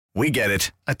We get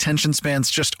it. Attention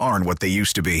spans just aren't what they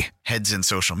used to be. Heads in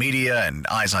social media and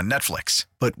eyes on Netflix.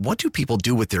 But what do people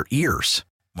do with their ears?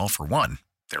 Well, for one,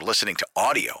 they're listening to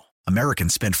audio.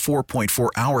 Americans spend 4.4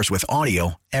 hours with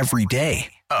audio every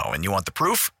day. Oh, and you want the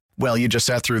proof? Well, you just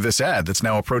sat through this ad that's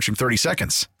now approaching 30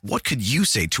 seconds. What could you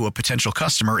say to a potential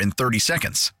customer in 30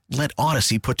 seconds? Let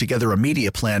Odyssey put together a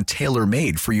media plan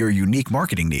tailor-made for your unique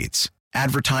marketing needs.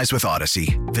 Advertise with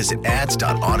Odyssey. Visit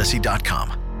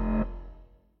ads.odyssey.com.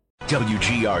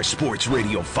 WGR Sports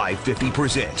Radio 550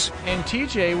 presents. And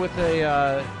TJ with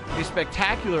a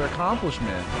spectacular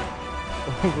accomplishment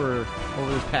over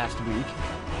this past week.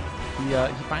 He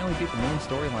finally beat the main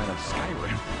storyline of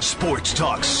Skyrim. Sports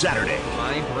Talk Saturday.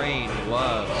 My brain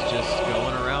loves just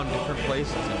going around different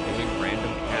places and doing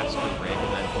random casts with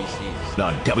random NPCs.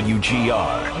 On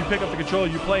WGR. You pick up the controller,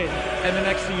 you play it, and the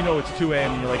next thing you know, it's 2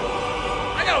 a.m. and you're like,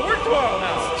 I gotta work tomorrow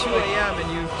now. It's 2 a.m.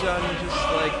 and you've done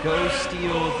just like go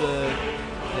steal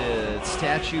the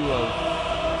statue of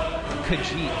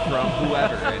Khajiit from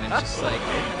whoever, and it's just like,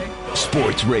 okay.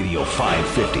 Sports Radio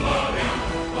 550.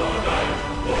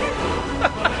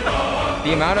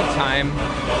 The amount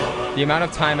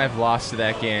of time I've lost to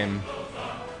that game,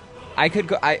 I could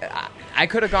go. I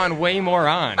could have gone way more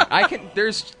on. I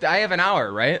have an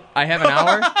hour, right? I have an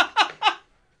hour.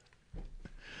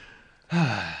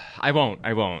 I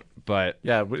won't. But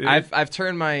yeah, I've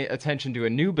turned my attention to a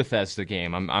new Bethesda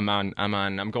game.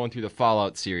 I'm going through the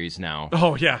Fallout series now.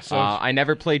 Oh yeah. So I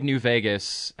never played New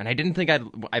Vegas, and I didn't think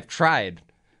I've tried,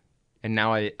 and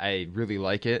now I really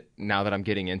like it. Now that I'm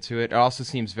getting into it, it also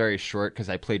seems very short because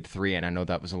I played 3, and I know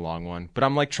that was a long one. But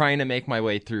I'm like trying to make my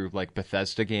way through like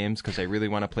Bethesda games because I really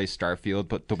want to play Starfield.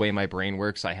 But the way my brain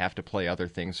works, I have to play other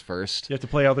things first. You have to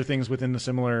play other things within the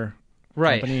similar.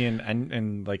 Right. Company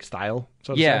and like style,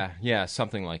 so to yeah, say. Yeah,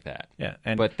 something like that. Yeah,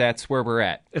 but that's where we're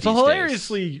at. It's a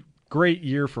hilariously great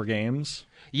year for games.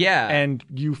 Yeah, and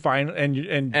you find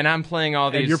and I'm playing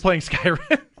all these. And you're playing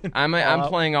Skyrim. I'm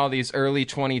playing all these early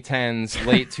 2010s,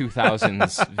 late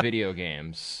 2000s video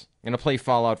games. I'm gonna play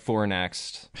Fallout 4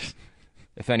 next.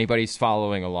 If anybody's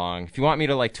following along, if you want me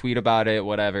to like tweet about it,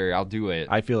 whatever, I'll do it.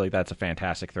 I feel like that's a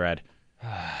fantastic thread.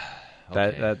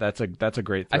 Okay. That's a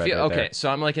great thread. I feel right okay. there. So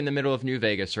I'm like in the middle of New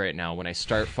Vegas right now. When I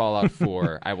start Fallout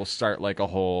 4, I will start like a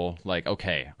whole like,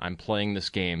 okay, I'm playing this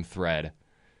game thread.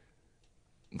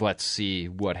 Let's see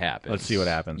what happens.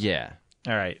 Yeah.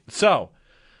 All right. So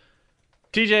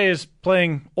TJ is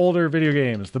playing older video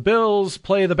games. The Bills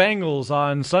play the Bengals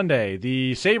on Sunday.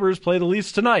 The Sabres play the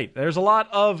Leafs tonight. There's a lot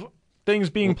of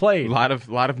things being played. A lot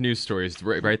of news stories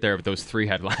right there with those 3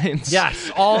 headlines.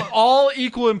 Yes, all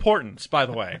equal importance, by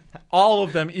the way. All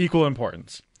of them equal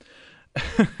importance.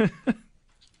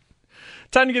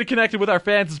 Time to get connected with our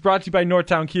fans is brought to you by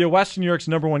Northtown Kia, Western New York's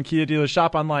 #1 Kia dealer.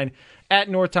 Shop online at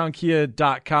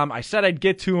northtownkia.com. I said I'd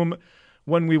get to them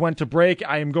when we went to break.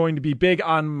 I am going to be big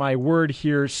on my word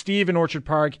here. Steve in Orchard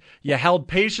Park, you held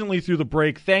patiently through the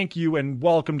break. Thank you, and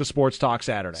welcome to Sports Talk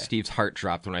Saturday. Steve's heart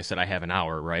dropped when I said I have an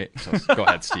hour, right? So go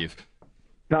ahead, Steve.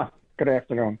 No, good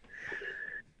afternoon.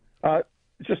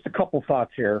 Just a couple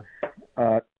thoughts here.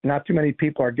 Not too many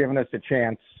people are giving us a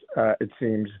chance, it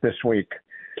seems, this week.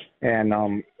 And,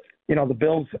 the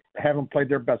Bills haven't played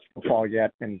their best football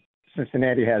yet, and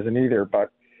Cincinnati hasn't either,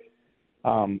 but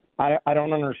I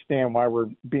don't understand why we're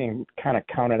being kind of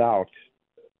counted out.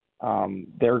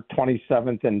 They're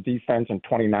 27th in defense and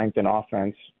 29th in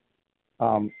offense.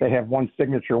 They have one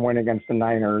signature win against the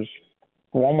Niners,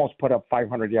 who almost put up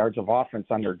 500 yards of offense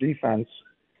on their defense.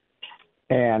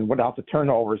 And without the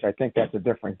turnovers, I think that's a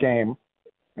different game.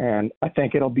 And I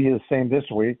think it'll be the same this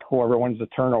week. Whoever wins the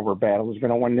turnover battle is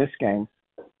going to win this game.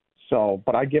 So,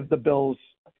 but I give the Bills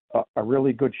a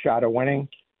really good shot of winning.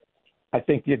 I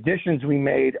think the additions we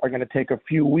made are going to take a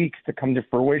few weeks to come to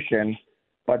fruition,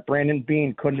 but Brandon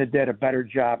Beane couldn't have did a better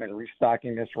job in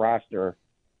restocking this roster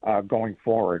going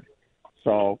forward.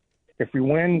 So if we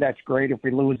win, that's great. If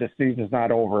we lose, the season's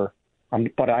not over.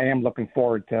 But I am looking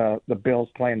forward to the Bills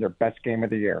playing their best game of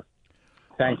the year.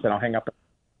 Thanks, and I'll hang up.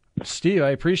 Steve,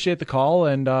 I appreciate the call,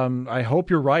 and I hope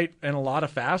you're right in a lot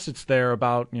of facets there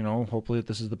about, hopefully that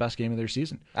this is the best game of their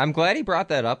season. I'm glad he brought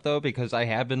that up, though, because I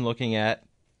have been looking at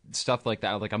stuff like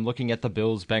that. Like, I'm looking at the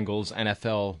Bills Bengals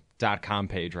NFL.com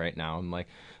page right now. I'm like,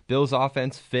 Bills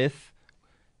offense 5th,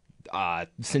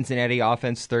 Cincinnati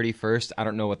offense 31st. I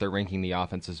don't know what they're ranking the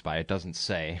offenses by. It doesn't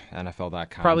say. NFL.com.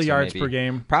 Probably yards per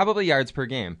game. Probably yards per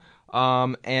game.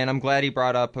 And I'm glad he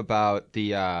brought up about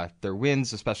their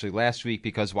wins, especially last week,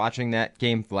 because watching that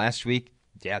game last week,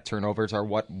 turnovers are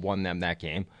what won them that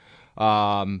game.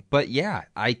 But yeah,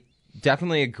 I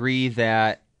definitely agree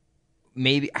that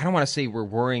maybe I don't want to say we're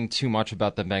worrying too much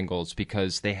about the Bengals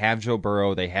because they have Joe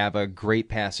Burrow, they have a great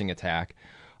passing attack,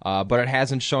 but it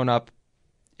hasn't shown up.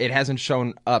 It hasn't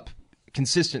shown up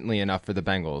consistently enough for the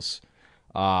Bengals.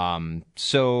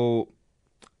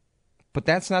 But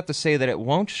that's not to say that it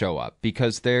won't show up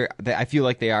because I feel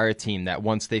like they are a team that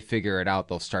once they figure it out,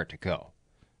 they'll start to go.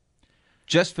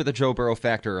 Just for the Joe Burrow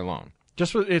factor alone.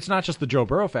 It's not just the Joe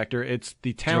Burrow factor; it's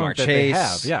the talent Jamar that Chase, they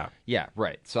have. Yeah, yeah,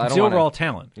 right. So it's I don't the wanna, overall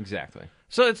talent. Exactly.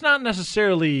 So it's not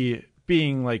necessarily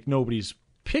being like nobody's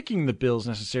picking the Bills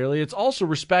necessarily. It's also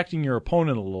respecting your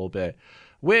opponent a little bit,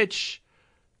 which,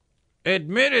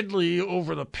 admittedly,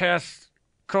 over the past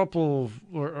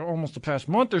or almost the past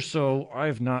month or so,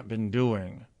 I've not been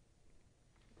doing.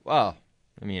 Well,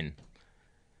 I mean,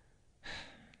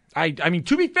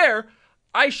 to be fair,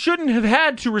 I shouldn't have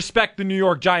had to respect the New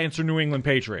York Giants or New England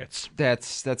Patriots.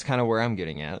 that's kind of where I'm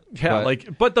getting at. Yeah,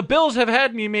 but the Bills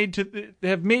have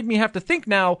made me have to think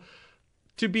now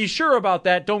to be sure about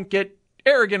that. Don't get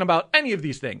arrogant about any of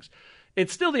these things.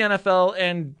 It's still the NFL,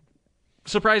 and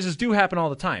surprises do happen all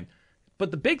the time.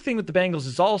 But the big thing with the Bengals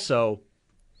is also,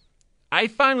 I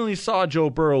finally saw Joe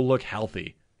Burrow look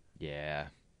healthy. Yeah.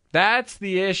 That's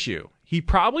the issue. He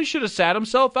probably should have sat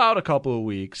himself out a couple of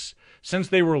weeks since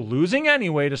they were losing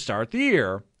anyway to start the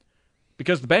year,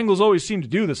 because the Bengals always seem to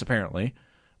do this apparently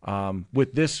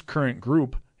with this current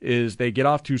group, is they get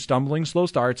off to stumbling slow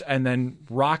starts and then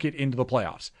rocket into the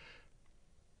playoffs.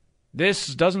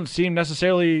 This doesn't seem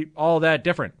necessarily all that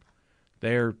different.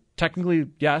 They're technically,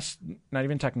 yes, not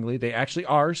even technically, they actually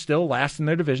are still last in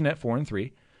their division at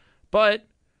 4-3. But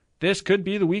this could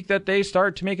be the week that they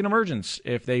start to make an emergence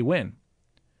if they win.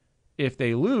 If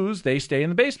they lose, they stay in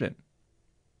the basement.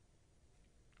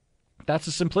 That's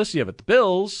the simplicity of it. The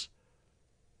Bills,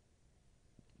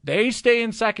 they stay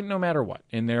in second no matter what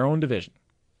in their own division.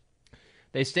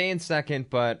 They stay in second,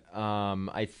 but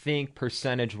I think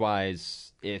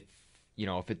percentage-wise, I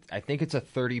think it's a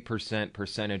 30%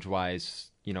 percentage-wise,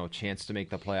 chance to make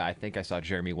the play. I think I saw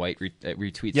Jeremy White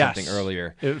retweet something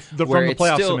earlier. From the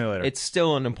playoff simulator. It's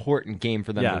still an important game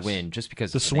for them to win, just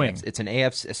because it's an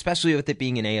AFC, especially with it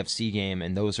being an AFC game,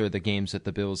 and those are the games that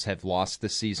the Bills have lost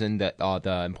this season, that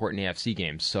the important AFC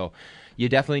games. So you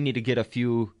definitely need to get a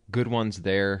few good ones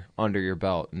there under your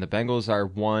belt. And the Bengals are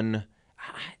one.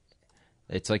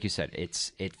 It's like you said,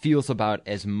 it feels about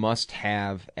as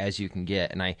must-have as you can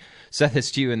get. And I said this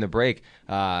to you in the break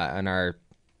on our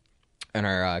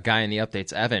guy in the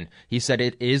updates, Evan. He said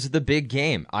it is the big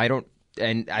game.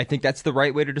 And I think that's the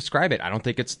right way to describe it. I don't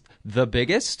think it's the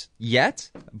biggest yet,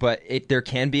 but there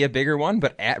can be a bigger one.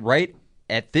 But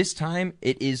at this time,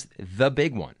 it is the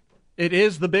big one. It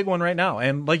is the big one right now.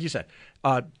 And like you said,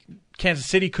 Kansas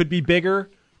City could be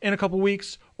bigger in a couple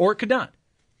weeks, or it could not.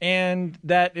 And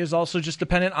that is also just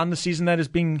dependent on the season that is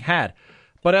being had.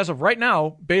 But as of right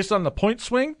now, based on the point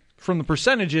swing from the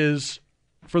percentages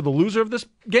for the loser of this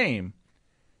game,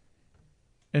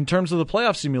 in terms of the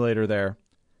playoff simulator there,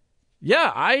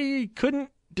 yeah, I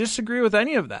couldn't disagree with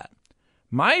any of that.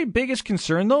 My biggest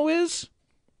concern, though, is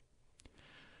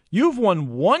you've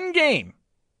won one game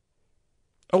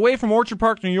away from Orchard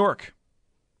Park, New York.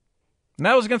 And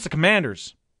that was against the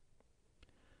Commanders.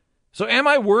 So am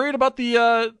I worried about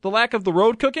the lack of the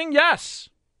road cooking? Yes,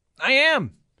 I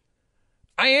am.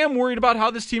 I am worried about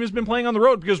how this team has been playing on the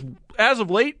road, because as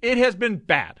of late, it has been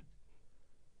bad.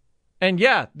 And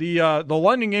yeah, the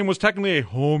London game was technically a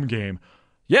home game.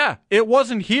 Yeah, it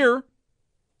wasn't here.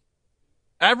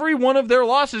 Every one of their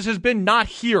losses has been not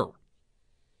here.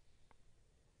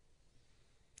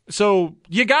 So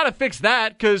you got to fix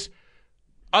that, because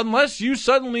unless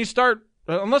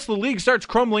the league starts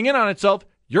crumbling in on itself,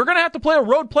 you're going to have to play a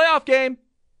road playoff game.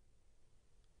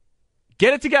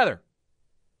 Get it together.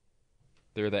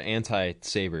 They're the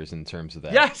anti-Sabres in terms of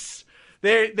that. Yes,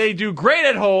 they do great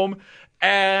at home,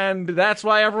 and that's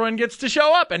why everyone gets to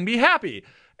show up and be happy.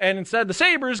 And instead, the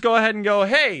Sabres go ahead and go,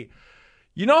 hey,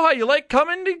 you know how you like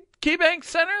coming to KeyBank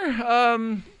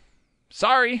Center?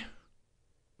 Sorry.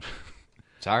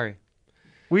 Sorry.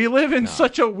 We live in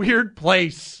such a weird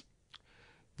place.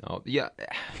 No, yeah.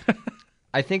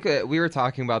 I think we were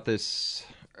talking about this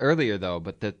earlier, though,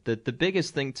 but the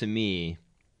biggest thing to me,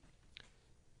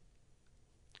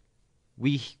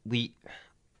 we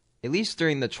at least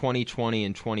during the 2020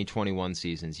 and 2021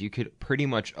 seasons, you could pretty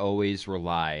much always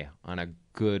rely on a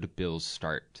good Bills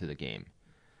start to the game.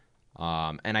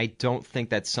 And I don't think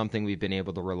that's something we've been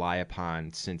able to rely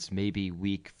upon since maybe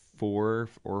week 4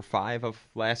 or 5 of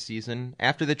last season.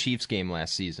 After the Chiefs game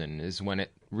last season is when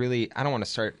it really, I don't want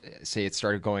to say it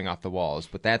started going off the walls,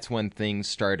 but that's when things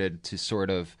started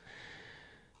to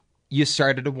you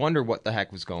started to wonder what the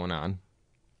heck was going on.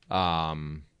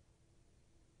 And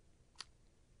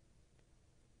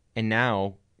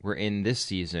now we're in this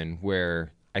season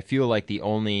where I feel like the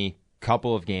only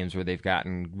couple of games where they've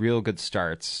gotten real good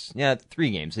starts,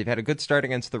 3 games. They've had a good start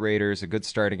against the Raiders, a good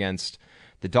start against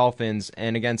the Dolphins,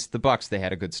 and against the Bucs they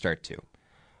had a good start too.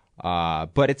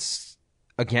 But it's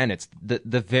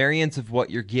the variance of what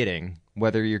you're getting,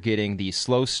 whether you're getting the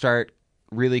slow start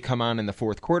really come on in the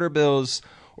fourth quarter Bills,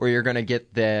 or you're going to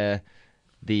get the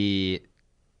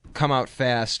come out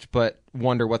fast but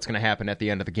wonder what's going to happen at the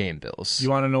end of the game Bills. You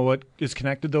want to know what is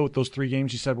connected, though, with those 3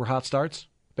 games you said were hot starts?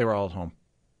 They were all at home.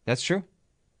 That's true.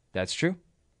 That's true.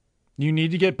 You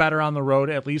need to get better on the road,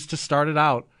 at least to start it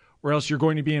out, or else you're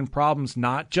going to be in problems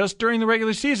not just during the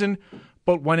regular season,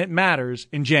 but when it matters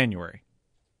in January.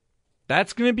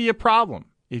 That's going to be a problem.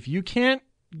 If you can't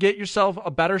get yourself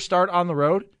a better start on the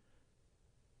road,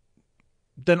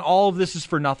 then all of this is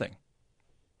for nothing.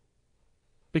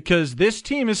 Because this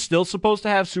team is still supposed to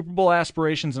have Super Bowl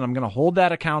aspirations, and I'm going to hold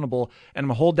that accountable, and I'm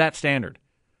going to hold that standard.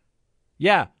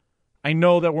 Yeah, I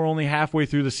know that we're only halfway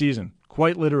through the season,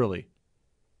 quite literally.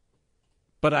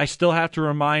 But I still have to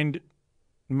remind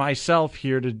myself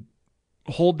here to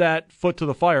hold that foot to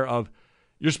the fire of,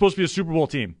 you're supposed to be a Super Bowl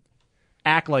team.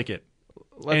 Act like it.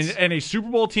 And a Super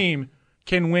Bowl team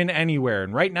can win anywhere.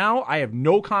 And right now, I have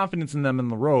no confidence in them on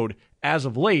the road as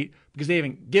of late because they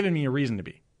haven't given me a reason to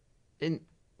be. And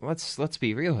let's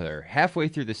be real here. Halfway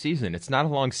through the season, it's not a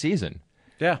long season.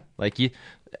 Yeah. Like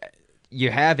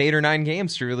you have 8 or 9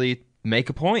 games to really make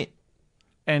a point.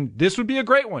 And this would be a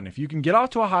great one. If you can get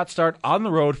off to a hot start on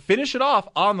the road, finish it off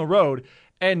on the road,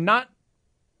 and not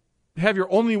have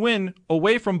your only win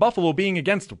away from Buffalo being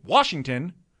against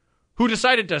Washington, who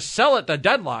decided to sell at the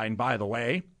deadline, by the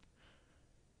way,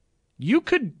 you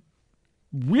could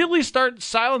really start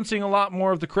silencing a lot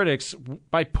more of the critics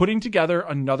by putting together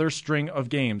another string of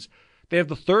games. They have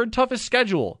the 3rd toughest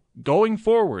schedule going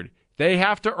forward. They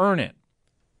have to earn it.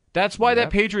 That's why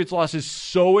that Patriots loss is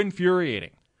so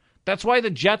infuriating. That's why the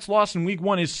Jets loss in Week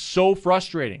 1 is so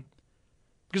frustrating.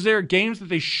 Because there are games that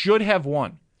they should have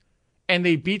won, and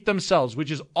they beat themselves,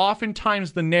 which is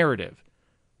oftentimes the narrative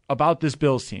about this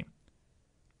Bills team.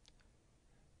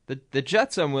 The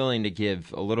Jets I'm willing to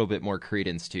give a little bit more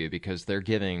credence to because they're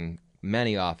giving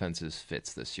many offenses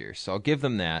fits this year. So I'll give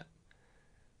them that.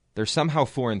 They're somehow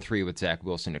 4-3 with Zach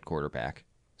Wilson at quarterback.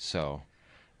 So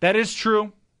that is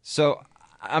true. So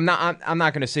I'm not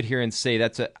going to sit here and say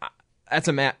that's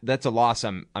a loss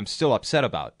I'm still upset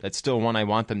about. That's still one I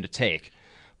want them to take.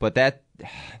 But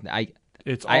I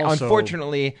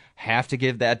unfortunately have to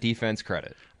give that defense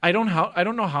credit. I don't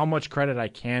know how much credit I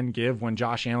can give when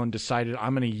Josh Allen decided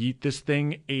I'm going to yeet this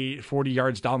thing 40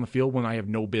 yards down the field when I have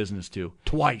no business to.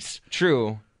 Twice.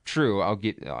 True. I'll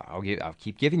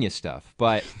keep giving you stuff,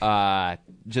 but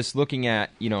just looking at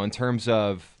in terms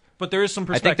of. But there is some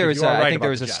perspective. I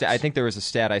think there was a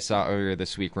stat I saw earlier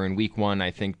this week where in Week 1 I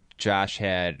think Josh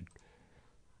had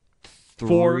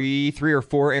three or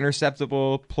four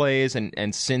interceptable plays,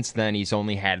 and since then he's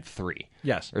only had 3.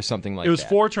 Yes. Or something like that. It was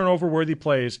 4 turnover-worthy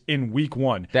plays in Week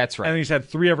 1. That's right. And he's had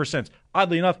 3 ever since.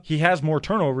 Oddly enough, he has more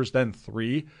turnovers than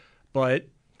 3, but...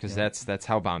 Because that's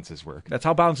how bounces work. That's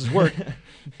how bounces work.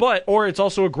 Or it's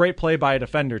also a great play by a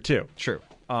defender, too. True.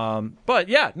 But,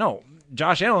 yeah, no.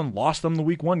 Josh Allen lost them the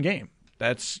Week 1 game.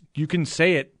 You can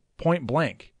say it point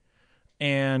blank.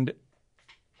 And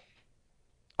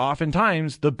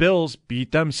oftentimes, the Bills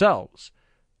beat themselves.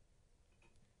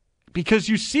 Because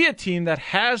you see a team that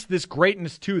has this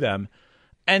greatness to them,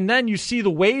 and then you see the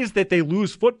ways that they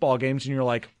lose football games, and you're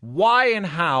like, why and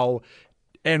how,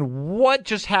 and what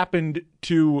just happened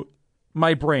to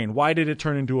my brain? Why did it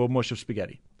turn into a mush of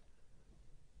spaghetti?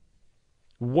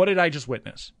 What did I just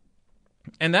witness?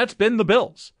 And that's been the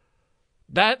Bills.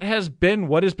 That has been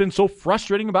what has been so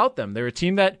frustrating about them. They're a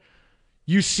team that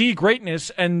you see greatness,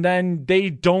 and then they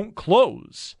don't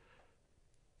close.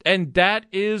 And that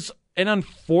is an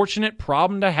unfortunate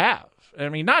problem to have. I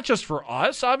mean, not just for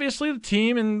us, obviously, the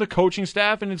team and the coaching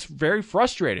staff, and it's very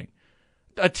frustrating.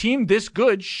 A team this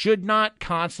good should not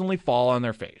constantly fall on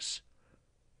their face.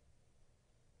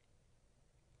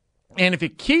 And if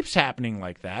it keeps happening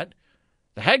like that,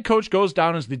 the head coach goes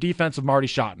down as the defensive Marty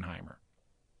Schottenheimer.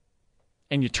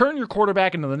 And you turn your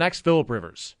quarterback into the next Phillip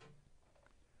Rivers.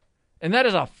 And that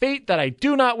is a fate that I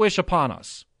do not wish upon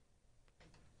us.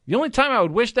 The only time I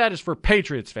would wish that is for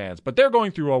Patriots fans, but they're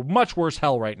going through a much worse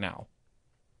hell right now.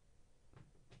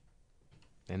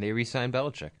 And they re-signed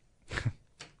Belichick.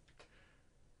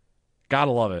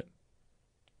 Gotta love it.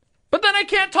 But then I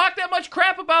can't talk that much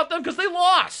crap about them because they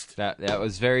lost. That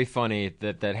was very funny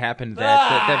that happened.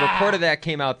 That report of that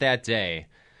came out that day.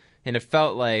 and it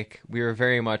felt like we were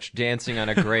very much dancing on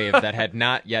a grave that had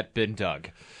not yet been dug.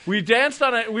 We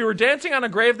were dancing on a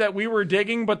grave that we were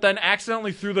digging, but then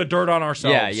accidentally threw the dirt on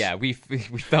ourselves. Yeah, we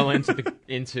fell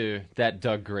into that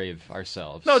dug grave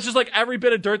ourselves. No, it's just like every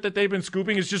bit of dirt that they've been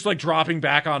scooping is just like dropping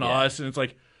back on us, and it's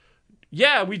like,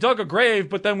 yeah, we dug a grave,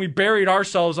 but then we buried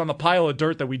ourselves on the pile of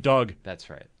dirt that we dug. That's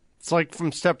right. It's like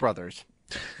from Step Brothers.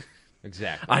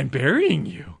 Exactly. I'm burying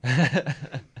you.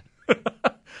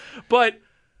 But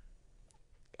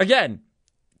again,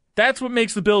 that's what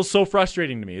makes the Bills so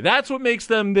frustrating to me. That's what makes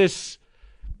them this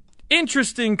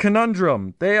interesting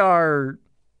conundrum. They are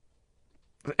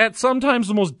at sometimes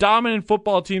the most dominant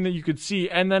football team that you could see,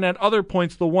 and then at other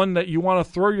points the one that you want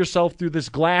to throw yourself through this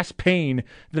glass pane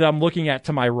that I'm looking at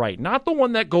to my right. Not the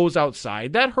one that goes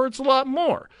outside. That hurts a lot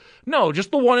more. No,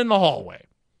 just the one in the hallway.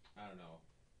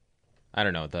 I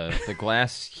don't know. The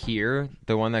glass here,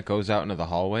 the one that goes out into the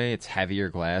hallway, it's heavier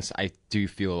glass. I do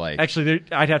feel like Actually,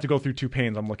 I'd have to go through two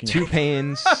panes. I'm looking two at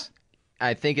panes.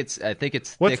 I think it's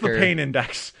What's thicker. the pane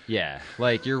index? Yeah,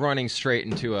 like you're running straight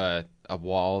into a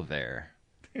wall there.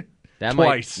 That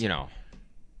Twice. might,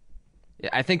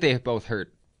 I think they both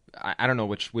hurt. I don't know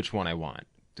which one I want.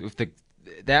 If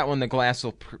that one, the glass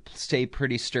will stay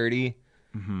pretty sturdy.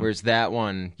 Mm-hmm. Whereas that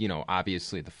one,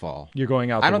 obviously the fall. You're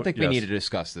going out. I don't think we need to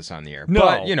discuss this on the air. No.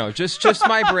 But, just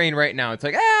my brain right now. It's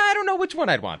like, I don't know which one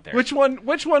I'd want there. Which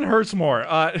one hurts more?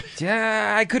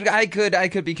 Yeah, I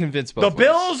could be convinced both the ways.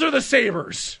 Bills or the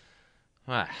Sabres?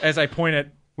 As I point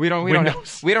at we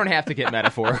don't have to get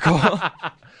metaphorical.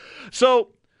 So,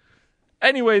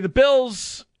 anyway, the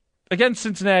Bills against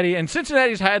Cincinnati, and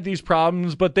Cincinnati's had these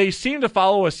problems, but they seem to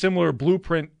follow a similar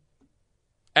blueprint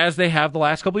as they have the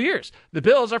last couple of years. The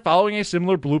Bills are following a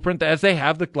similar blueprint as they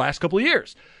have the last couple of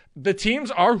years. The teams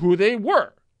are who they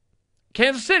were.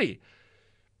 Kansas City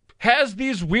has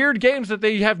these weird games that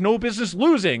they have no business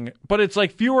losing, but it's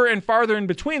like fewer and farther in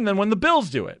between than when the Bills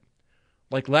do it.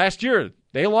 Like last year,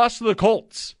 they lost to the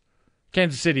Colts.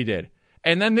 Kansas City did.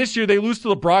 And then this year, they lose to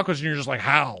the Broncos, and you're just like,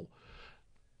 how?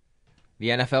 The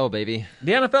NFL, baby.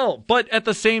 The NFL. But at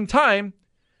the same time,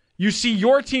 you see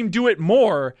your team do it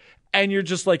more, and you're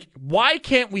just like, why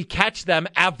can't we catch them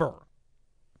ever?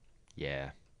 Yeah.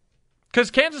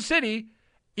 Because Kansas City,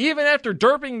 even after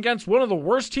derping against one of the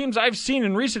worst teams I've seen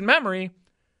in recent memory,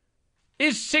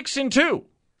 is 6-2.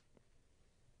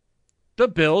 The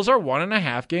Bills are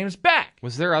 1.5 games back.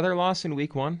 Was there other loss in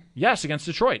week 1? Yes, against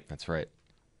Detroit. That's right.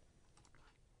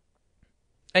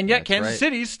 And yet Kansas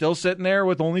City's still sitting there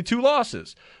with only 2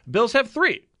 losses. Bills have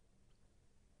 3.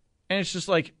 And it's just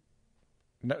like,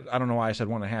 I don't know why I said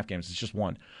 1.5 games. It's just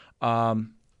 1.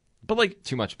 But like,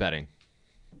 too much betting.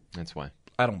 That's why.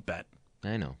 I don't bet.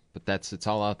 I know, but it's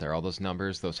all out there. All those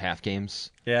numbers, those half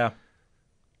games. Yeah.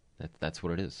 That's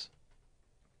what it is.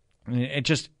 It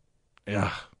just,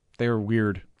 they're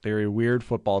weird. They're a weird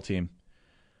football team.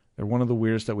 They're one of the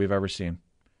weirdest that we've ever seen.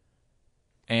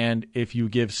 And if you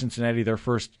give Cincinnati their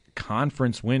first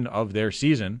conference win of their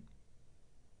season,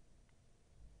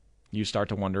 you start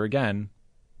to wonder again,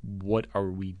 what are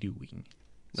we doing?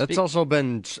 That's also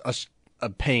been a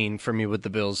pain for me with the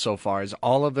Bills so far, is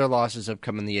all of their losses have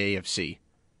come in the AFC.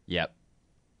 Yep.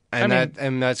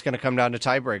 And that's going to come down to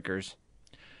tiebreakers.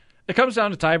 It comes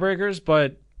down to tiebreakers,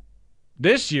 but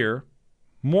this year,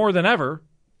 more than ever,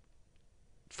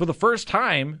 for the first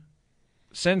time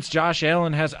since Josh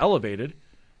Allen has elevated,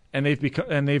 and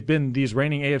they've been these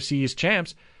reigning AFC East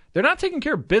champs, they're not taking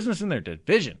care of business in their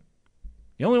division.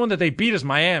 The only one that they beat is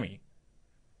Miami,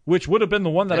 which would have been the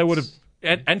one that I would have,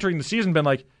 entering the season, been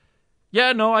like,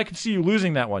 yeah, no, I could see you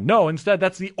losing that one. No, instead,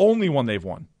 that's the only one they've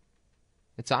won.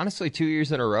 It's honestly 2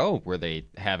 years in a row where they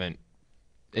haven't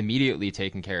immediately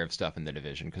taken care of stuff in the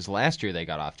division, because last year they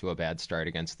got off to a bad start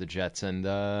against the Jets and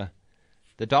the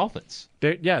Dolphins.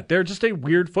 They're just a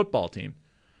weird football team.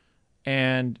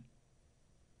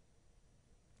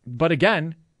 But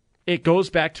again, it goes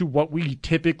back to what we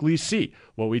typically see.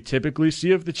 What we typically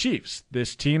see of the Chiefs.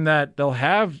 This team that they'll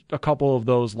have a couple of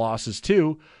those losses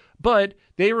too, but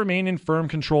they remain in firm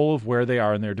control of where they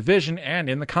are in their division and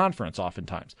in the conference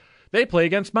oftentimes. They play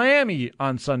against Miami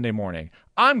on Sunday morning.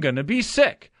 I'm going to be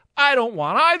sick. I don't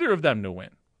want either of them to win.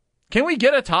 Can we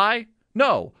get a tie?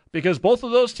 No, because both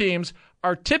of those teams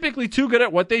are typically too good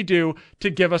at what they do to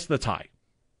give us the tie.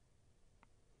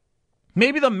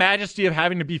 Maybe the majesty of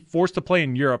having to be forced to play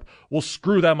in Europe will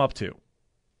screw them up too.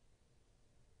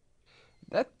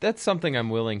 That's something I'm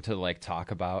willing to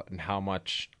talk about, and how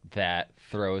much that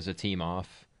throws a team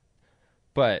off.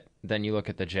 But then you look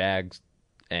at the Jags,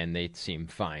 and they seem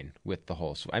fine with the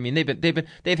whole. I mean,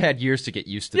 they've had years to get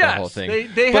used to the whole thing.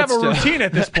 They have a routine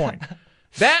at this point.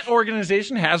 That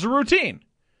organization has a routine.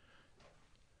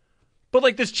 But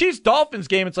like this Chiefs-Dolphins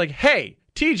game, it's like, hey,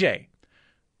 TJ,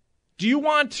 do you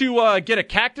want to get a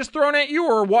cactus thrown at you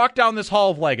or walk down this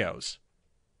hall of Legos?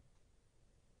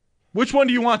 Which one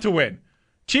do you want to win?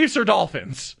 Chiefs or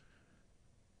Dolphins?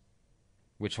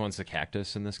 Which one's the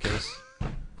cactus in this case?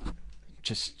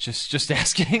 just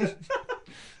asking.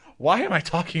 Why am I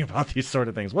talking about these sort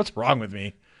of things? What's wrong with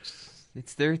me?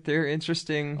 They're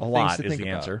interesting. A lot things to is think the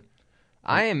about. answer.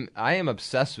 I am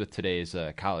obsessed with today's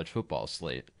college football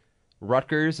slate.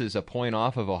 Rutgers is a point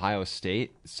off of Ohio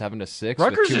State, 7-6.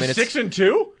 Rutgers with 2 is minutes.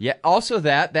 6-2? Yeah. Also,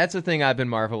 that's a thing I've been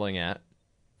marveling at.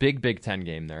 Big Ten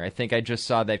game there. I think I just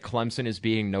saw that Clemson is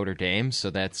beating Notre Dame, so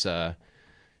that's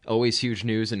always huge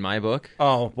news in my book.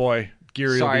 Oh boy,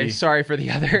 Geary will be. Sorry for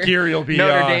the other Geary will be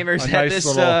Notre a Damers nice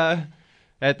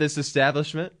at this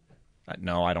establishment.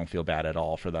 No, I don't feel bad at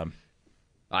all for them.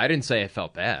 I didn't say I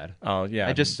felt bad. Oh yeah,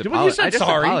 I just Well, you said I just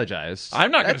sorry. apologized. I'm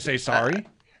not going to say sorry.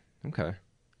 Okay,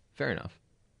 fair enough.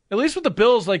 At least with the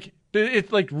Bills, like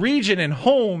it's like region and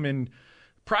home and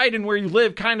pride in where you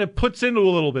live kind of puts into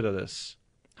a little bit of this.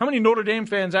 How many Notre Dame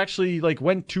fans actually like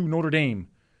went to Notre Dame?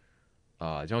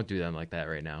 Don't do them like that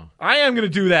right now. I am going to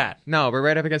do that. No, we're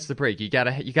right up against the break. You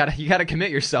gotta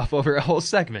commit yourself over a whole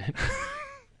segment.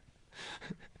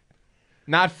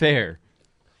 Not fair.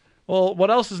 Well,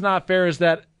 what else is not fair is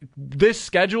that this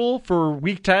schedule for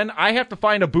Week 10, I have to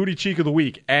find a booty cheek of the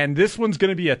week, and this one's going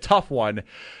to be a tough one.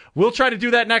 We'll try to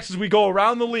do that next as we go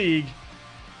around the league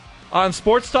on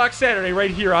Sports Talk Saturday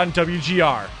right here on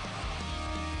WGR.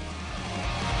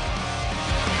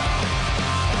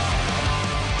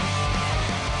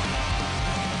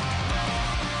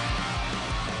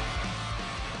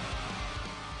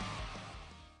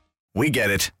 We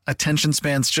get it. Attention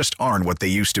spans just aren't what they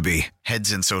used to be. Heads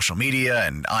in social media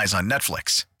and eyes on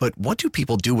Netflix. But what do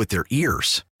people do with their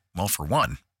ears? Well, for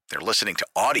one, they're listening to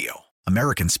audio.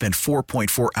 Americans spend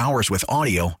 4.4 hours with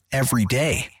audio every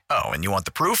day. Oh, and you want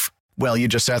the proof? Well, you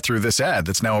just sat through this ad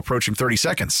that's now approaching 30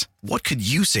 seconds. What could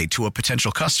you say to a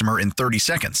potential customer in 30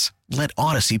 seconds? Let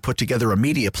Odyssey put together a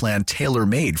media plan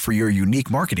tailor-made for your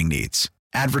unique marketing needs.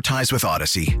 Advertise with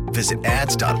Odyssey. Visit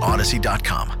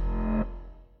ads.odyssey.com.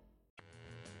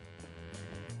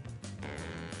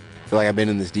 I feel like I've been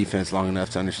in this defense long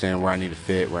enough to understand where I need to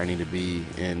fit, where I need to be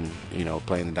in,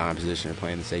 playing the dime position or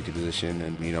playing the safety position.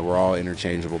 And, we're all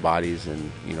interchangeable bodies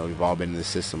and, we've all been in this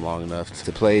system long enough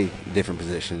to play different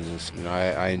positions. And,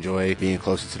 I enjoy being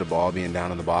closer to the ball, being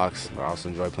down in the box, but I also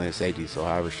enjoy playing safety. So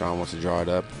however Sean wants to draw it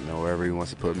up, wherever he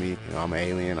wants to put me, I'm an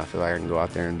alien. I feel like I can go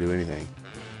out there and do anything.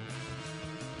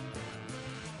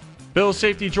 Bills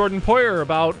safety Jordan Poyer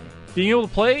about being able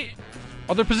to play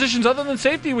other positions other than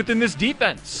safety within this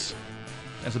defense.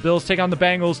 As the Bills take on the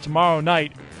Bengals tomorrow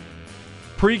night.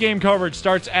 Pre-game coverage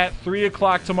starts at 3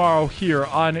 o'clock tomorrow here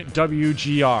on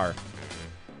WGR.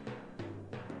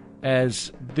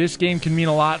 As this game can mean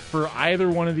a lot for either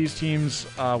one of these teams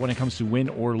when it comes to win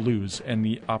or lose and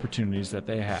the opportunities that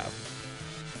they have.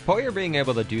 Poyer being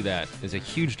able to do that is a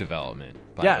huge development,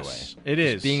 by the way. Yes, it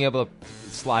is. Just being able to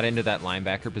slot into that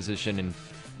linebacker position and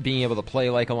being able to play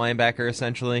like a linebacker,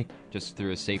 essentially, just through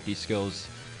his safety skills.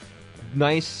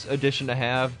 Nice addition to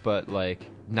have, but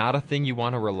not a thing you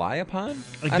want to rely upon.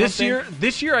 This year,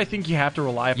 I think you have to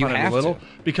rely upon it a little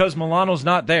because Milano's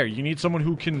not there. You need someone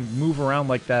who can move around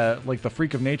like that, like the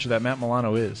freak of nature that Matt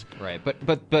Milano is. Right,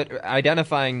 but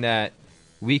identifying that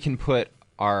we can put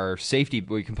our safety,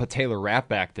 we can put Taylor Rapp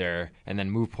back there and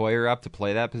then move Poyer up to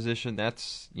play that position.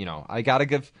 That's I gotta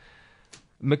give.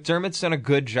 McDermott's done a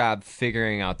good job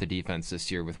figuring out the defense this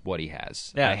year with what he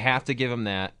has. Yeah. I have to give him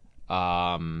that.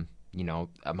 My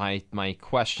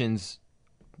questions,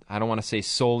 I don't want to say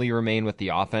solely remain with the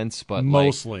offense, but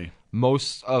mostly.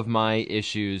 Most of my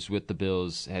issues with the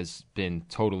Bills has been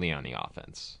totally on the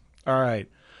offense. All right.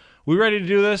 We ready to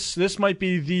do this? This might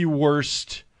be the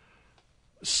worst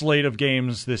slate of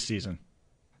games this season.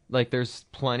 There's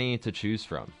plenty to choose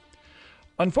from.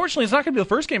 Unfortunately, it's not going to be the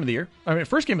first game of the year.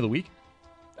 First game of the week.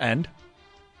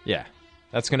 Yeah.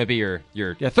 That's going to be your...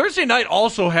 Yeah, Thursday night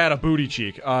also had a booty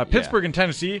cheek. Pittsburgh and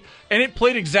Tennessee, and it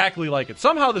played exactly like it.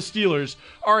 Somehow the Steelers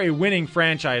are a winning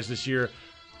franchise this year.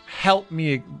 Help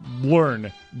me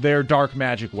learn their dark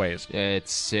magic ways.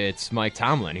 It's Mike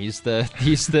Tomlin. He's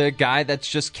the guy that's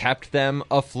just kept them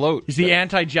afloat. He's the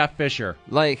anti-Jeff Fisher.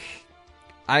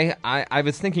 I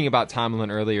was thinking about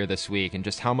Tomlin earlier this week and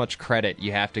just how much credit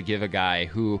you have to give a guy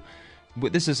who...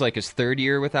 This is his third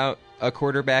year without a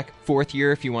quarterback. Fourth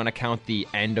year if you want to count the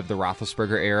end of the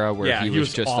Roethlisberger era where he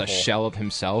was just awful. A shell of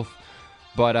himself.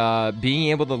 But being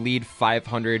able to lead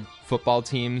 500 football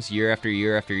teams year after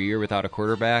year after year without a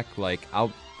quarterback,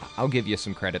 I'll give you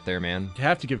some credit there, man. You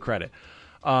have to give credit.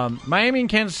 Miami and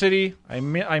Kansas City,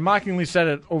 I mockingly said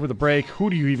it over the break. Who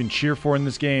do you even cheer for in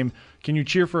this game? Can you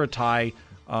cheer for a tie?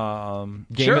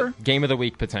 Sure. Game of the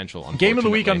week potential. Game of the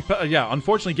week,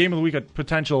 unfortunately, game of the week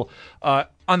potential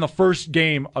on the first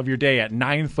game of your day at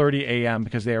 9:30 a.m.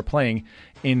 because they are playing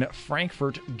in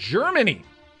Frankfurt, Germany.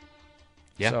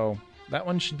 Yeah. So that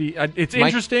one should be. It's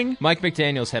interesting. Mike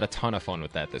McDaniel's had a ton of fun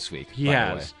with that this week. He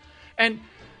has, and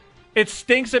it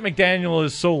stinks that McDaniel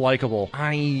is so likable.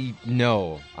 I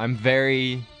know. I'm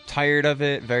very tired of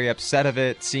it, very upset of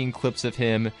it, seeing clips of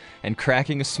him and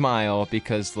cracking a smile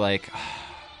because, like,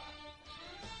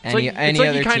 any he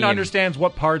other kind team of understands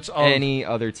what parts of any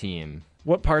other team,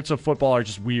 what parts of football are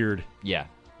just weird. Yeah,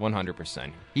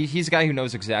 100%. He's a guy who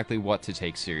knows exactly what to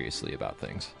take seriously about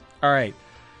things. All right.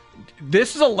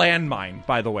 This is a landmine,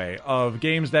 by the way, of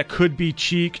games that could be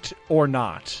cheeked or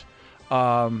not.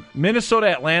 Minnesota,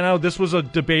 Atlanta, this was a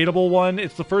debatable one.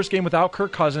 It's the first game without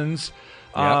Kirk Cousins.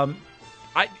 Yep.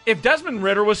 If Desmond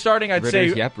Ritter was starting, I'd say...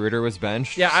 Yep, Ritter was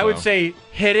benched. Yeah, so. I would say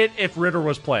hit it if Ritter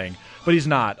was playing, but he's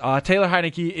not. Taylor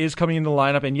Heineke is coming into the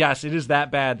lineup, and yes, it is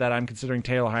that bad that I'm considering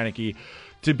Taylor Heineke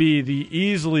to be the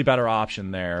easily better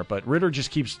option there, but Ritter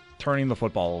just keeps turning the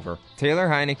football over. Taylor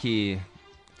Heineke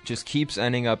just keeps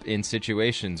ending up in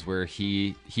situations where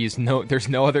there's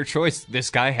no other choice. This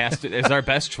guy is our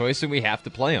best choice, and we have to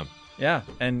play him. Yeah,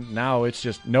 and now it's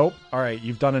just, nope. All right,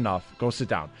 you've done enough. Go sit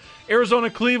down. Arizona,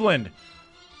 Cleveland.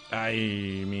 I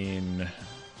mean,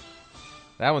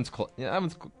 that one's close. Yeah,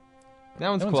 that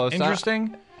one's close.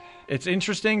 Interesting. It's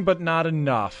interesting, but not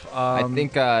enough. I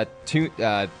think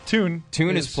Tune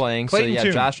is playing. Clayton so yeah,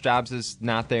 Tune. Josh Dobbs is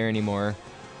not there anymore.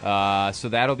 So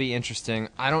that'll be interesting.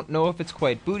 I don't know if it's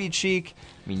quite booty cheek.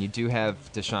 I mean, you do have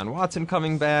Deshaun Watson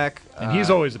coming back, and he's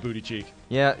always a booty cheek.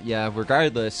 Yeah.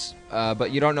 Regardless,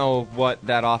 but you don't know what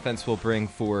that offense will bring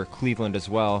for Cleveland as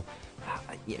well.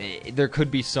 There could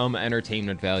be some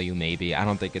entertainment value, maybe. I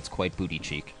don't think it's quite booty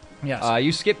cheek. Yes.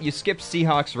 You skip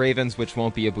Seahawks Ravens, which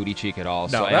won't be a booty cheek at all.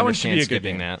 No, so I that one should understand be a good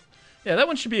skipping game. that. Yeah, that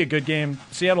one should be a good game.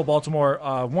 Seattle, Baltimore.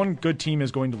 One good team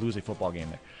is going to lose a football game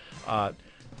there.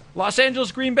 Los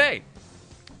Angeles, Green Bay.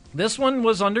 This one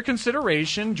was under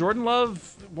consideration. Jordan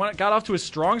Love got off to a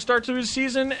strong start to his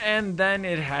season, and then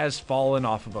it has fallen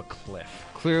off of a cliff.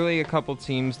 Clearly, a couple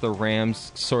teams, the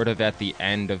Rams, sort of at the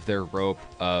end of their rope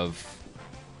of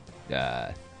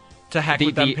to heck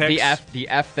with them picks. The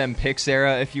F them picks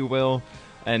era, if you will.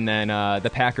 And then the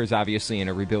Packers, obviously, in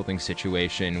a rebuilding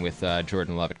situation with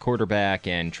Jordan Love at quarterback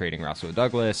and trading Russell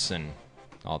Douglas and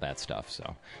all that stuff.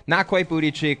 So not quite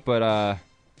booty cheek, but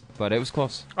it was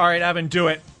close. All right, Evan, do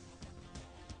it.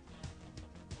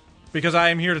 Because I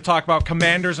am here to talk about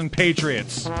Commanders and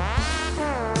Patriots.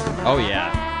 Oh,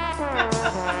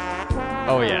 yeah.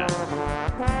 Oh, yeah.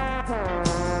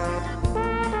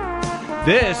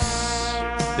 This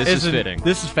is fitting.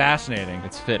 This is fascinating.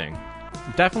 It's fitting.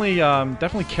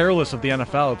 Definitely careless of the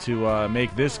NFL to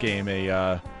make this game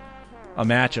a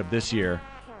matchup this year.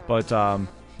 But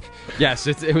yes,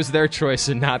 it was their choice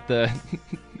and not the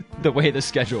way the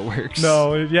schedule works.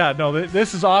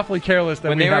 This is awfully careless. That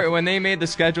when they made the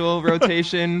schedule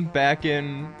rotation back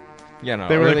in they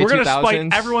were early like, we're going to 2000s,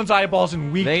 spite everyone's eyeballs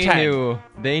in week 10.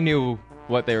 They knew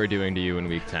what they were doing to you in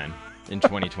week 10 in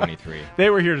 2023. They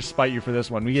were here to spite you for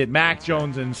this one. We get Mac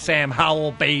Jones and Sam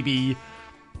Howell, baby.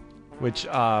 Which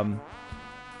depending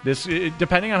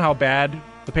on how bad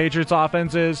the Patriots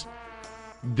offense is,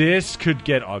 this could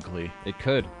get ugly. It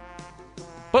could.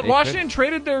 But Washington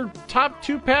traded their top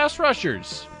 2 pass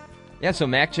rushers. Yeah, so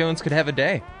Mac Jones could have a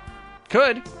day.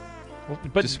 Could.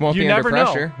 But just won't you be never under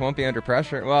pressure. know. Won't be under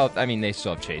pressure. Well, I mean, they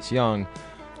still have Chase Young.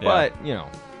 But,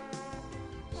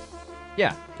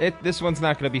 yeah, this one's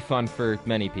not going to be fun for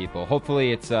many people.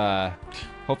 Hopefully it's not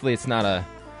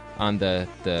on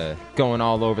the going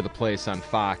all over the place on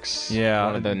Fox. Yeah,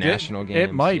 one of the national games.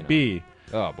 It might be.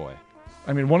 Oh boy.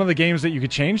 I mean, one of the games that you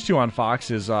could change to on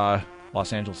Fox is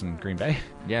Los Angeles and Green Bay.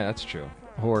 Yeah, that's true.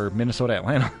 Or Minnesota,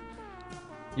 Atlanta.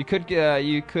 You could.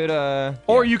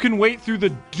 Or you can wait through the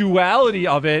duality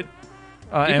of it.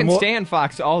 You can stay on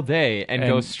Fox all day and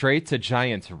go straight to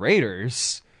Giants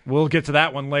Raiders. We'll get to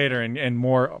that one later and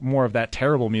more of that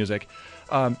terrible music.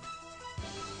 But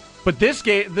this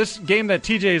game that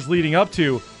TJ is leading up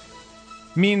to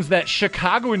means that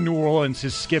Chicago and New Orleans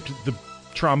has skipped the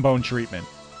trombone treatment.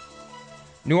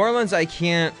 New Orleans, I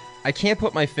can't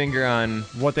put my finger on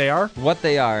what they are.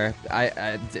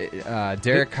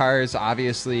 Derek Carr is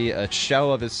obviously a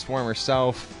shell of his former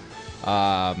self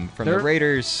from the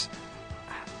Raiders.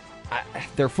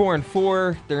 They're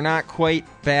 4-4. They're not quite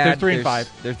bad. They're 3-5.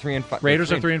 They're 3-5.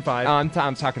 Raiders are 3-5.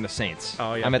 I'm talking the Saints.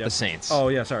 Oh yeah, I'm at the Saints. Oh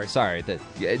yeah, sorry. Sorry,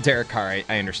 Derek Carr.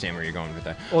 I understand where you're going with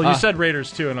that. Well, you said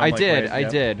Raiders too, and I'm I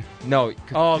did. No.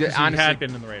 Oh, because you honestly, had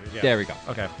been in the Raiders. Yeah. There we go.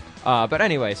 Okay. But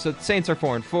anyway, so the Saints are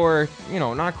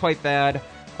 4-4. Not quite bad.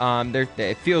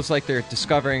 It feels like they're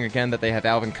discovering again that they have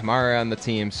Alvin Kamara on the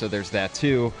team, so there's that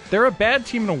too. They're a bad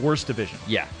team in a worse division.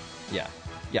 Yeah.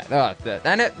 The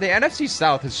NFC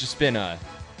South has just been a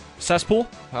cesspool.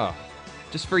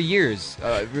 Just for years,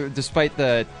 despite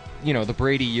the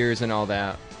Brady years and all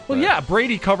that. Well, yeah,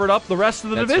 Brady covered up the rest of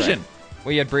the division. Right.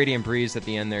 Well, you had Brady and Breeze at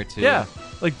the end there too. Yeah,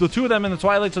 like the two of them in the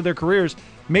twilights of their careers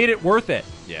made it worth it.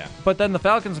 Yeah. But then the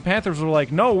Falcons and Panthers were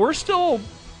like, no, we're still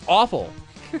awful.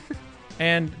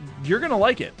 And you're going to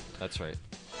like it. That's right.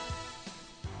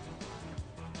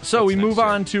 So we move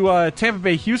on to Tampa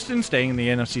Bay, Houston, staying in the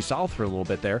NFC South for a little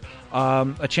bit there.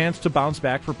 A chance to bounce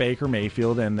back for Baker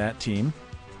Mayfield and that team.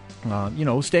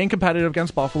 Staying competitive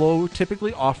against Buffalo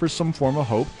typically offers some form of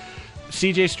hope.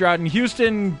 C.J. Stroud in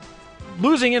Houston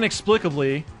losing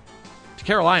inexplicably to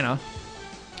Carolina.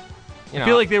 I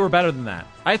feel like they were better than that.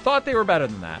 I thought they were better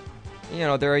than that.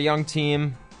 They're a young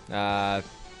team.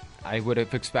 I would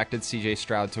have expected C.J.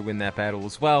 Stroud to win that battle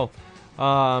as well.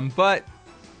 But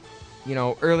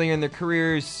earlier in their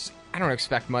careers, I don't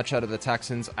expect much out of the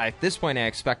Texans. At this point, I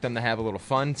expect them to have a little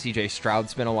fun. C.J.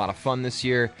 Stroud's been a lot of fun this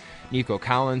year. Nico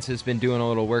Collins has been doing a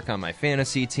little work on my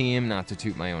fantasy team, not to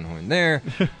toot my own horn there.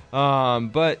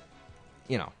 But,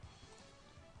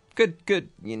 good.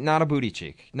 Not a booty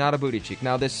cheek.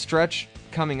 Now, this stretch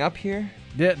coming up here.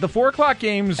 The 4 o'clock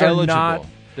games eligible. are not...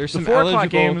 There's some 4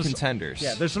 o'clock eligible contenders.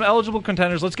 Yeah, there's some eligible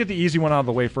contenders. Let's get the easy one out of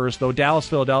the way first, though. Dallas,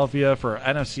 Philadelphia for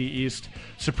NFC East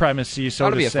supremacy, so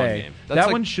That'll to be say. A fun game.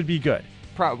 That one should be good.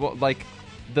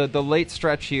 The late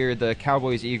stretch here, the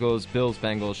Cowboys, Eagles, Bills,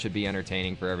 Bengals should be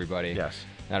entertaining for everybody. Yes.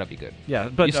 That'll be good. Yeah,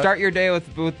 but you start your day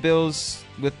with Bills.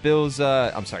 You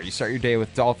start your day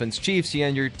with Dolphins, Chiefs. You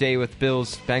end your day with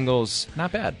Bills, Bengals.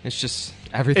 Not bad. It's just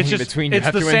everything in between you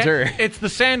have to endure. It's the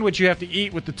sandwich you have to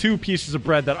eat with the 2 pieces of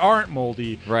bread that aren't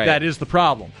moldy. Right. That is the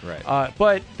problem. Right.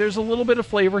 But there's a little bit of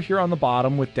flavor here on the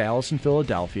bottom with Dallas and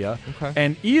Philadelphia. Okay.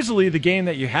 And easily the game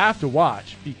that you have to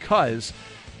watch because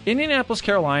Indianapolis,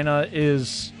 Carolina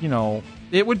is,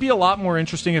 it would be a lot more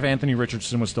interesting if Anthony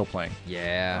Richardson was still playing.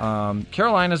 Yeah.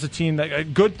 Carolina's a team that, a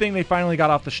good thing they finally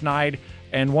got off the schneid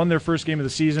and won their first game of the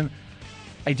season.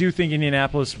 I do think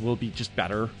Indianapolis will be just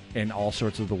better in all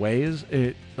sorts of the ways,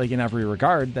 in every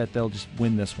regard, that they'll just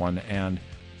win this one. And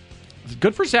it's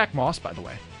good for Zach Moss, by the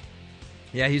way.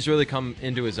 Yeah, he's really come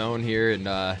into his own here and,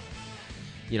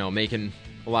 making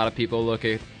a lot of people look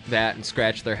at that and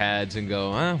scratch their heads and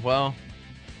go, well...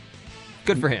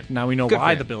 Good for him. Now we know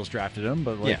why the Bills drafted him,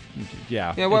 but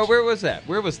yeah. Well, where was that?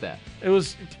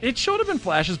 It showed up in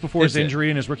flashes before his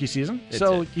injury in his rookie season.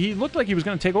 He looked like he was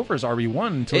going to take over as RB1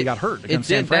 until he got hurt against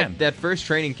San Fran. That first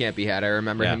training camp he had, I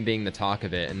remember him being the talk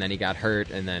of it, and then he got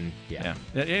hurt, and then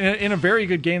in a very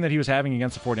good game that he was having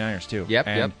against the 49ers too.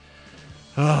 Yep.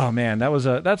 Oh man, that's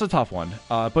a tough one.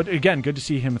 But again, good to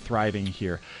see him thriving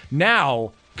here.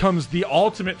 Now comes the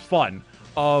ultimate fun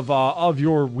of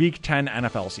your Week 10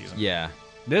 NFL season. Yeah.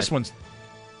 This one's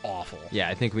awful. Yeah,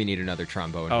 I think we need another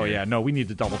trombone here. Yeah, no, we need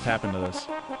to double tap into this.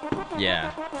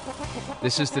 Yeah.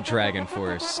 This is the Dragon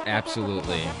Force,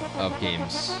 absolutely, of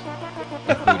games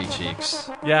with booty cheeks.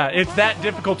 Yeah, it's that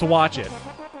difficult to watch it.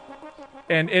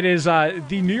 And it is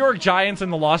the New York Giants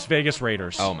and the Las Vegas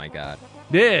Raiders. Oh, my God.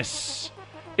 This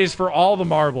is for all the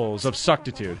marbles of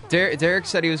suctitude. Derek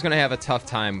said he was going to have a tough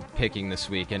time picking this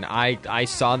week, and I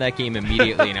saw that game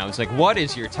immediately, and I was like, what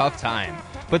is your tough time?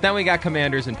 But then we got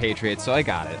Commanders and Patriots, so I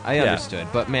got it. I understood.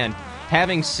 But, man,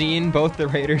 having seen both the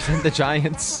Raiders and the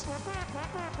Giants,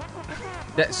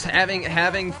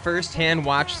 having firsthand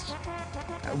watched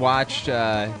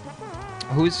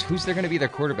who's there going to be their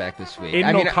quarterback this week?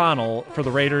 Aiden O'Connell for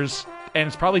the Raiders. And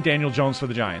it's probably Daniel Jones for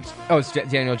the Giants. Oh, it's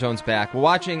Daniel Jones back.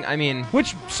 Well,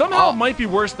 which somehow might be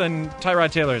worse than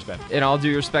Tyrod Taylor has been. In all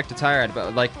due respect to Tyrod,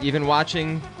 but even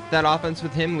watching that offense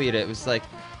with him lead it was like,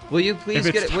 will you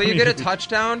get a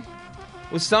touchdown?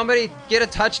 Will somebody get a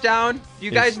touchdown?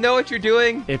 You guys know what you're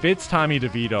doing? If it's Tommy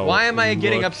DeVito, why am I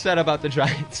getting upset about the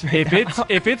Giants right now?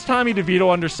 If it's Tommy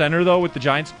DeVito under center though with the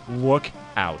Giants, look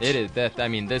out. It is that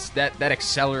that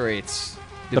accelerates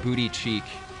the booty cheek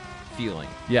feeling.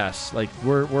 Yes,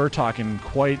 we're talking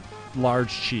quite large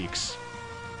cheeks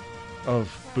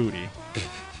of booty.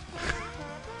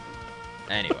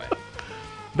 Anyway.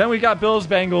 Then we got Bills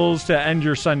Bengals to end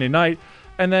your Sunday night,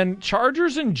 and then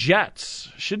Chargers and Jets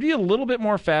should be a little bit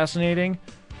more fascinating.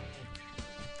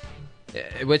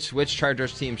 Which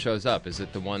Chargers team shows up? Is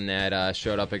it the one that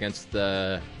showed up against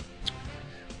the?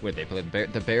 Where they played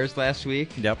the Bears last week?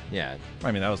 Yep. Yeah.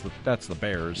 I mean, that's the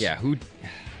Bears. Yeah. Who?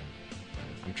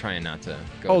 I'm trying not to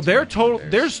go. Oh, they're too much total. on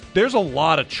the Bears. There's a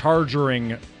lot of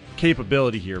chargering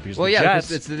capability here because Well, the yeah, Jets,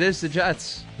 because it is the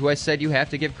Jets, who I said you have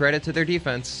to give credit to their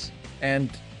defense. and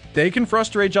they can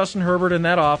frustrate Justin Herbert in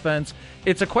that offense.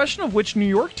 It's a question of which New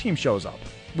York team shows up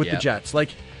with the Yep. Jets. Like,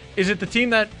 is it the team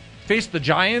that faced the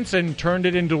Giants and turned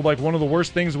it into like one of the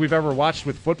worst things we've ever watched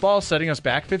with football, setting us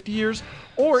back 50 years?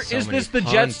 Or So is many this the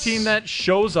punts. Jets team that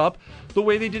shows up the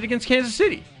way they did against Kansas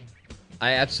City?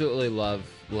 I absolutely love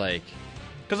Because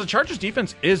the Chargers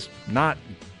defense is not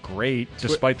great,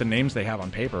 despite the names they have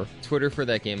on paper. Twitter for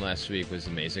that game last week was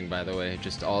amazing, by the way.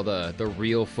 Just all the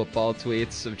real football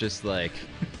tweets of just the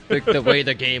way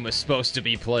the game was supposed to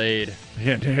be played.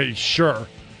 Yeah, sure.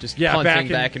 Just Yeah, punting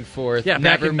back and forth. Yeah,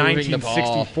 back never in moving the ball.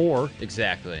 1964,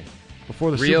 Exactly.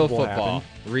 before the Real Super Bowl football.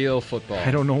 happened. Real football.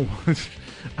 I don't know.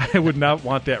 I would not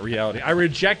want that reality. I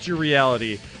reject your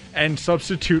reality and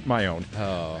substitute my own.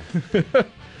 Oh.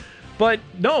 But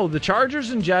no, the Chargers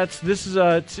and Jets, this is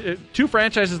two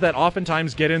franchises that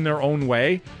oftentimes get in their own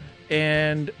way.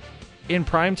 And in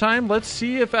prime time, let's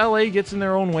see if LA gets in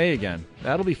their own way again.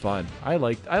 That'll be fun. I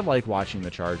like watching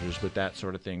the Chargers with that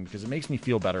sort of thing because it makes me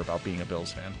feel better about being a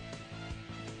Bills fan.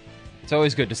 It's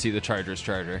always good to see the Chargers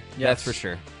charger. Yes. That's for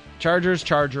sure. Chargers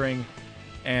chargering,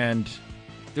 and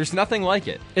There's nothing like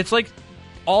it. it's like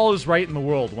all is right in the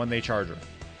world when they charger.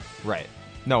 Right.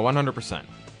 No, 100%.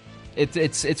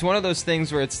 It's one of those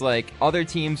things where it's like other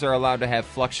teams are allowed to have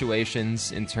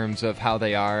fluctuations in terms of how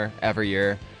they are every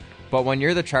year. But when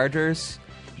you're the Chargers,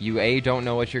 you A, don't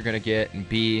know what you're going to get, and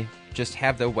B, just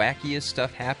have the wackiest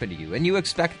stuff happen to you. And you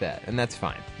expect that, and that's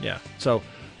fine. Yeah. So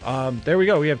there we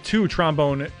go. We have two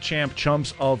trombone champ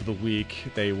chumps of the week.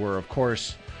 They were, of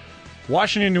course,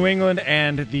 Washington, New England,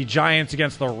 and the Giants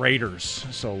against the Raiders.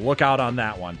 So look out on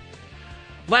that one.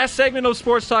 Last segment of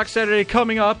Sports Talk Saturday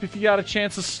coming up. If you got a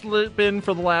chance to slip in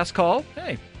for the last call,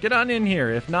 hey, get on in here.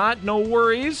 If not, no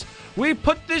worries. We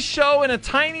put this show in a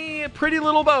tiny, pretty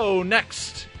little bow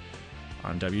next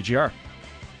on WGR.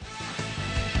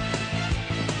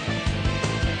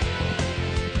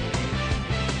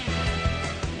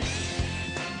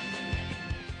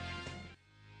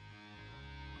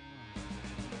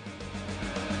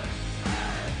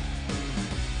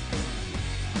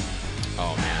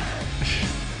 Oh, man.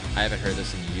 I haven't heard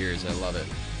this in years. I love it.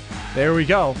 There we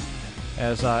go.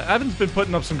 As Evan's been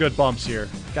putting up some good bumps here.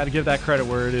 Got to give that credit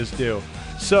where it is due.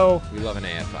 So, We love an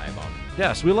AFI bump.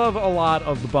 yes, we love a lot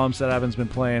of the bumps that Evan's been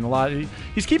playing.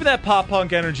 He's keeping that pop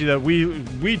punk energy that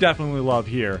we definitely love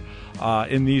here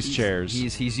in these chairs.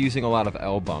 He's using a lot of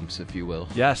L bumps, if you will.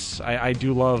 Yes, I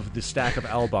do love the stack of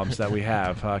L bumps that we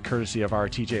have, courtesy of our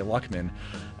TJ Luckman,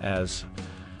 as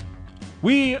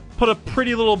we put a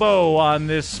pretty little bow on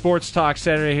this Sports Talk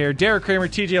Saturday here. Derek Kramer,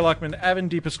 TJ Luckman, Evan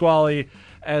DePasquale,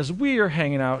 as we are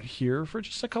hanging out here for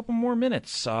just a couple more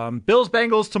minutes. Bills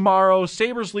Bengals tomorrow,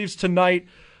 Sabres Leafs tonight.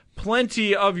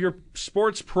 Plenty of your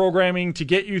sports programming to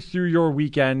get you through your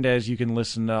weekend, as you can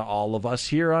listen to all of us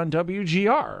here on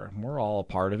WGR. We're all a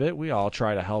part of it. We all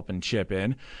try to help and chip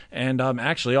in. And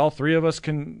actually, all three of us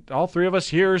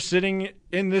here sitting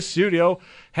in this studio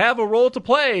have a role to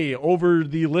play over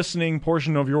the listening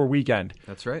portion of your weekend.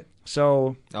 That's right.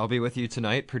 So I'll be with you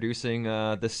tonight producing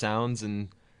the sounds and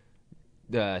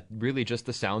really just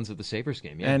the sounds of the Sabres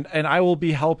game. Yeah. And I will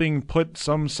be helping put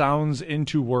some sounds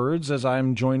into words as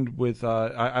I'm joined with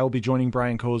I will be joining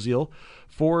Brian Koziel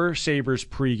for Sabres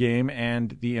pregame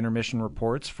and the intermission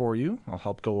reports for you. I'll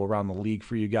help go around the league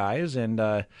for you guys and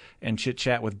chit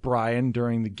chat with Brian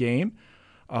during the game.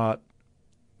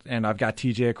 And I've got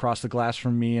TJ across the glass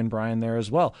from me and Brian there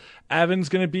as well. Evan's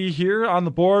going to be here on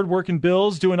the board working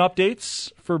Bills, doing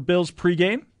updates for Bills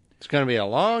pregame. It's going to be a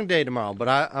long day tomorrow, but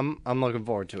I'm looking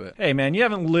forward to it. Hey, man, you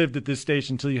haven't lived at this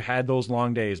station until you had those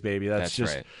long days, baby. That's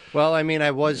just right. Well, I mean,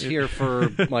 I was here for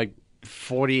like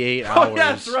 48 hours. Oh, yeah,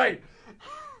 that's right.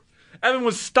 Evan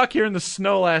was stuck here in the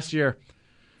snow last year.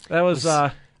 That was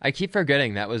I keep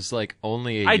forgetting that was like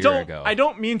only a year ago. I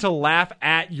don't mean to laugh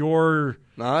at your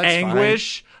No, that's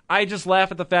anguish. I just laugh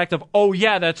at the fact of, oh,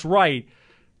 yeah, that's right.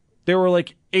 There were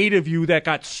like 8 of you that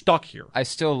got stuck here. I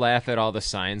still laugh at all the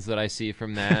signs that I see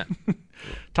from that.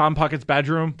 Tom Puckett's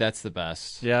bedroom. That's the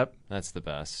best. Yep. That's the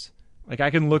best. Like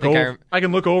I can look Like over. I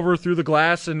can look over through the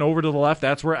glass and over to the left.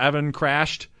 That's where Evan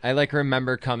crashed. I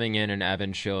remember coming in and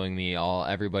Evan showing me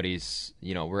everybody's,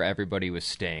 where everybody was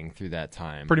staying through that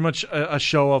time. Pretty much a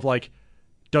show of like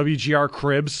WGR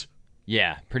cribs.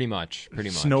 Yeah, pretty much.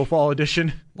 Snowfall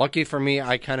edition. Lucky for me,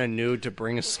 I kind of knew to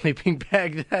bring a sleeping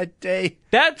bag that day.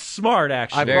 That's smart,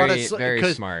 actually.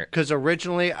 Very smart. Because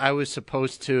originally I was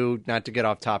supposed to, not to get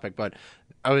off topic, but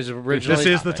I was originally... This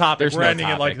is the topic. There's We're no ending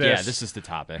topic. it like this. Yeah, this is the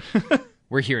topic.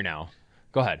 We're here now.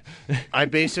 Go ahead. I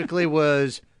basically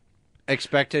was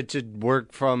expected to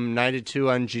work from 9 to 2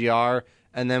 on GR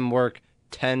and then work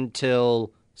 10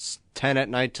 at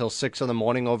night till 6 in the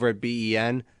morning over at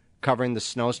BEN covering the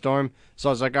snowstorm. So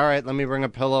I was like, all right, let me bring a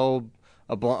pillow,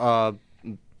 a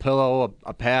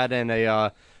pad, and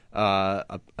a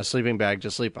sleeping bag to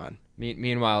sleep on.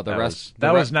 Meanwhile, the rest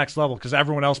was next level because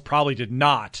everyone else probably did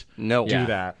not do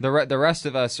that. The rest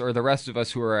of us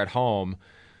who are at home,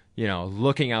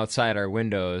 looking outside our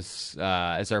windows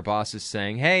as our boss is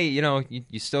saying, hey,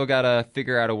 you still got to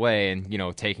figure out a way,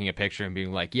 and, taking a picture and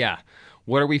being like, yeah,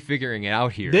 what are we figuring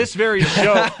out here? This very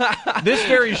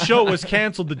show was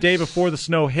canceled the day before the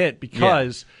snow hit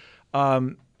because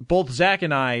both Zach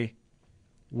and I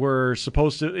were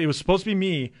supposed to, it was supposed to be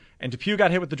me, and Depew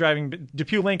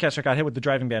Lancaster got hit with the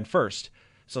driving ban first.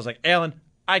 So I was like, Alan,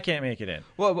 I can't make it in.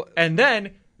 And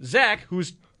then Zach,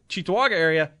 who's Cheektowaga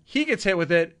area, he gets hit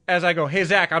with it as I go, hey,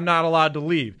 Zach, I'm not allowed to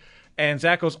leave. And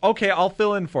Zach goes, okay, I'll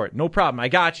fill in for it. No problem. I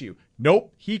got you.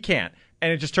 Nope, he can't.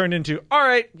 And it just turned into, all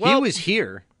right, well. He was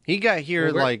here. He got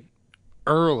here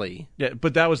early. Yeah,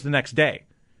 but that was the next day.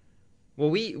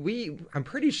 Well, I'm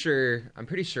pretty sure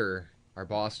our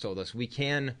boss told us we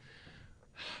can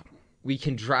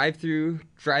drive through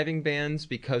driving bans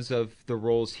because of the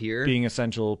rules here. Being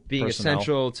essential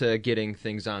to getting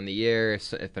things on the air.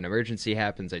 If an emergency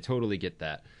happens, I totally get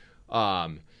that.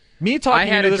 Me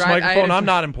talking into this microphone, I'm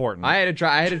not important. I had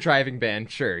a driving ban,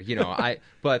 sure.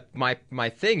 But my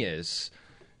thing is,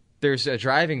 there's a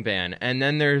driving ban, and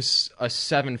then there's a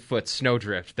 7-foot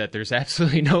snowdrift that there's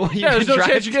absolutely no way you can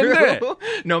drive through,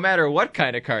 no matter what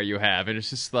kind of car you have. And it's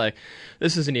just like,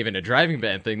 this isn't even a driving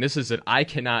ban thing. This is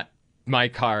my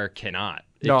car cannot.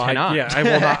 It cannot. I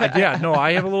will not.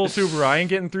 I have a little Subaru. I ain't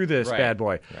getting through this bad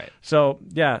boy. Right. So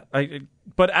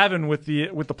but Evan with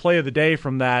the play of the day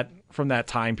from that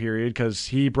time period, because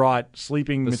he brought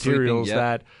sleeping materials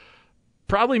that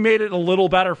probably made it a little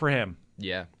better for him.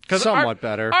 Yeah, somewhat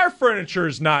better. Our furniture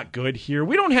is not good here.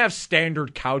 We don't have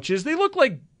standard couches. They look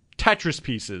like Tetris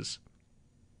pieces.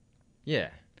 Yeah.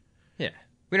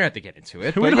 We don't have to get into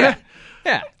it.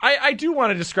 I do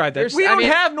want to describe that. We don't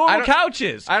have normal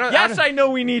couches. I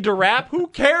know we need to wrap. Who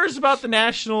cares about the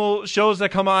national shows that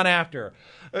come on after?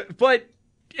 But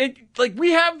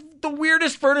we have the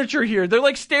weirdest furniture here. They're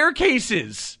like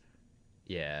staircases.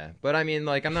 Yeah, but I'm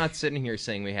not sitting here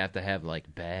saying we have to have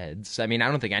beds. I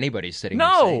don't think anybody's sitting here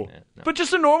saying that. No, but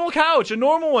just a normal couch, a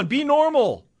normal one. Be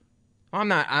normal. I'm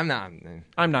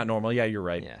not normal. Yeah, you're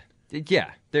right.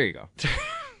 Yeah, there you go.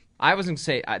 I was going to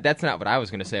say, that's not what I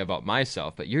was going to say about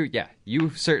myself, but you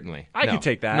certainly. I could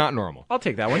take that. Not normal. I'll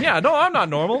take that one. Yeah, no, I'm not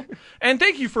normal. And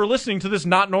thank you for listening to this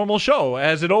not normal show,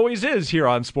 as it always is here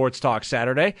on Sports Talk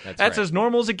Saturday. That's as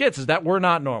normal as it gets, is that we're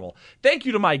not normal. Thank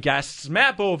you to my guests,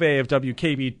 Matt Bove of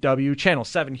WKBW, Channel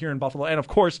 7 here in Buffalo, and of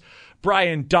course,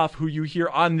 Brian Duff, who you hear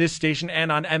on this station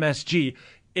and on MSG.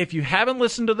 If you haven't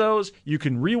listened to those, you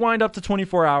can rewind up to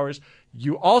 24 hours.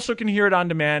 You also can hear it on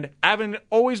demand. Evan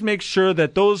always makes sure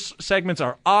that those segments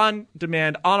are on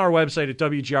demand on our website at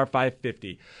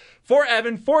WGR550. For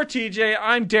Evan, for TJ,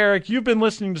 I'm Derek. You've been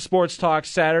listening to Sports Talk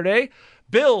Saturday.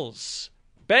 Bills,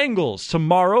 Bengals,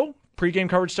 tomorrow. Pre-game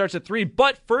coverage starts at 3.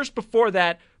 But first, before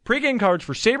that, pre-game coverage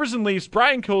for Sabres and Leafs.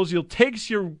 Brian Koziel takes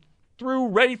you through,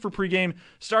 ready for pre-game,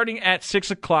 starting at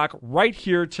 6 o'clock right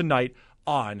here tonight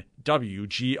on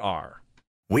WGR.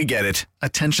 We get it.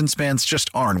 Attention spans just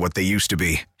aren't what they used to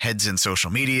be. Heads in social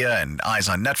media and eyes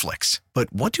on Netflix.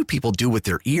 But what do people do with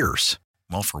their ears?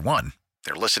 Well, for one,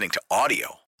 they're listening to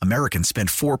audio. Americans spend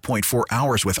 4.4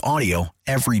 hours with audio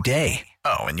every day.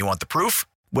 Oh, and you want the proof?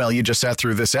 Well, you just sat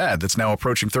through this ad that's now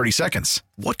approaching 30 seconds.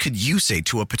 What could you say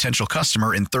to a potential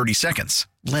customer in 30 seconds?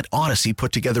 Let Odyssey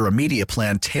put together a media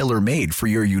plan tailor-made for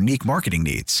your unique marketing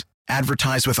needs.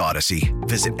 Advertise with Odyssey.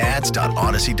 Visit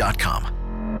ads.odyssey.com.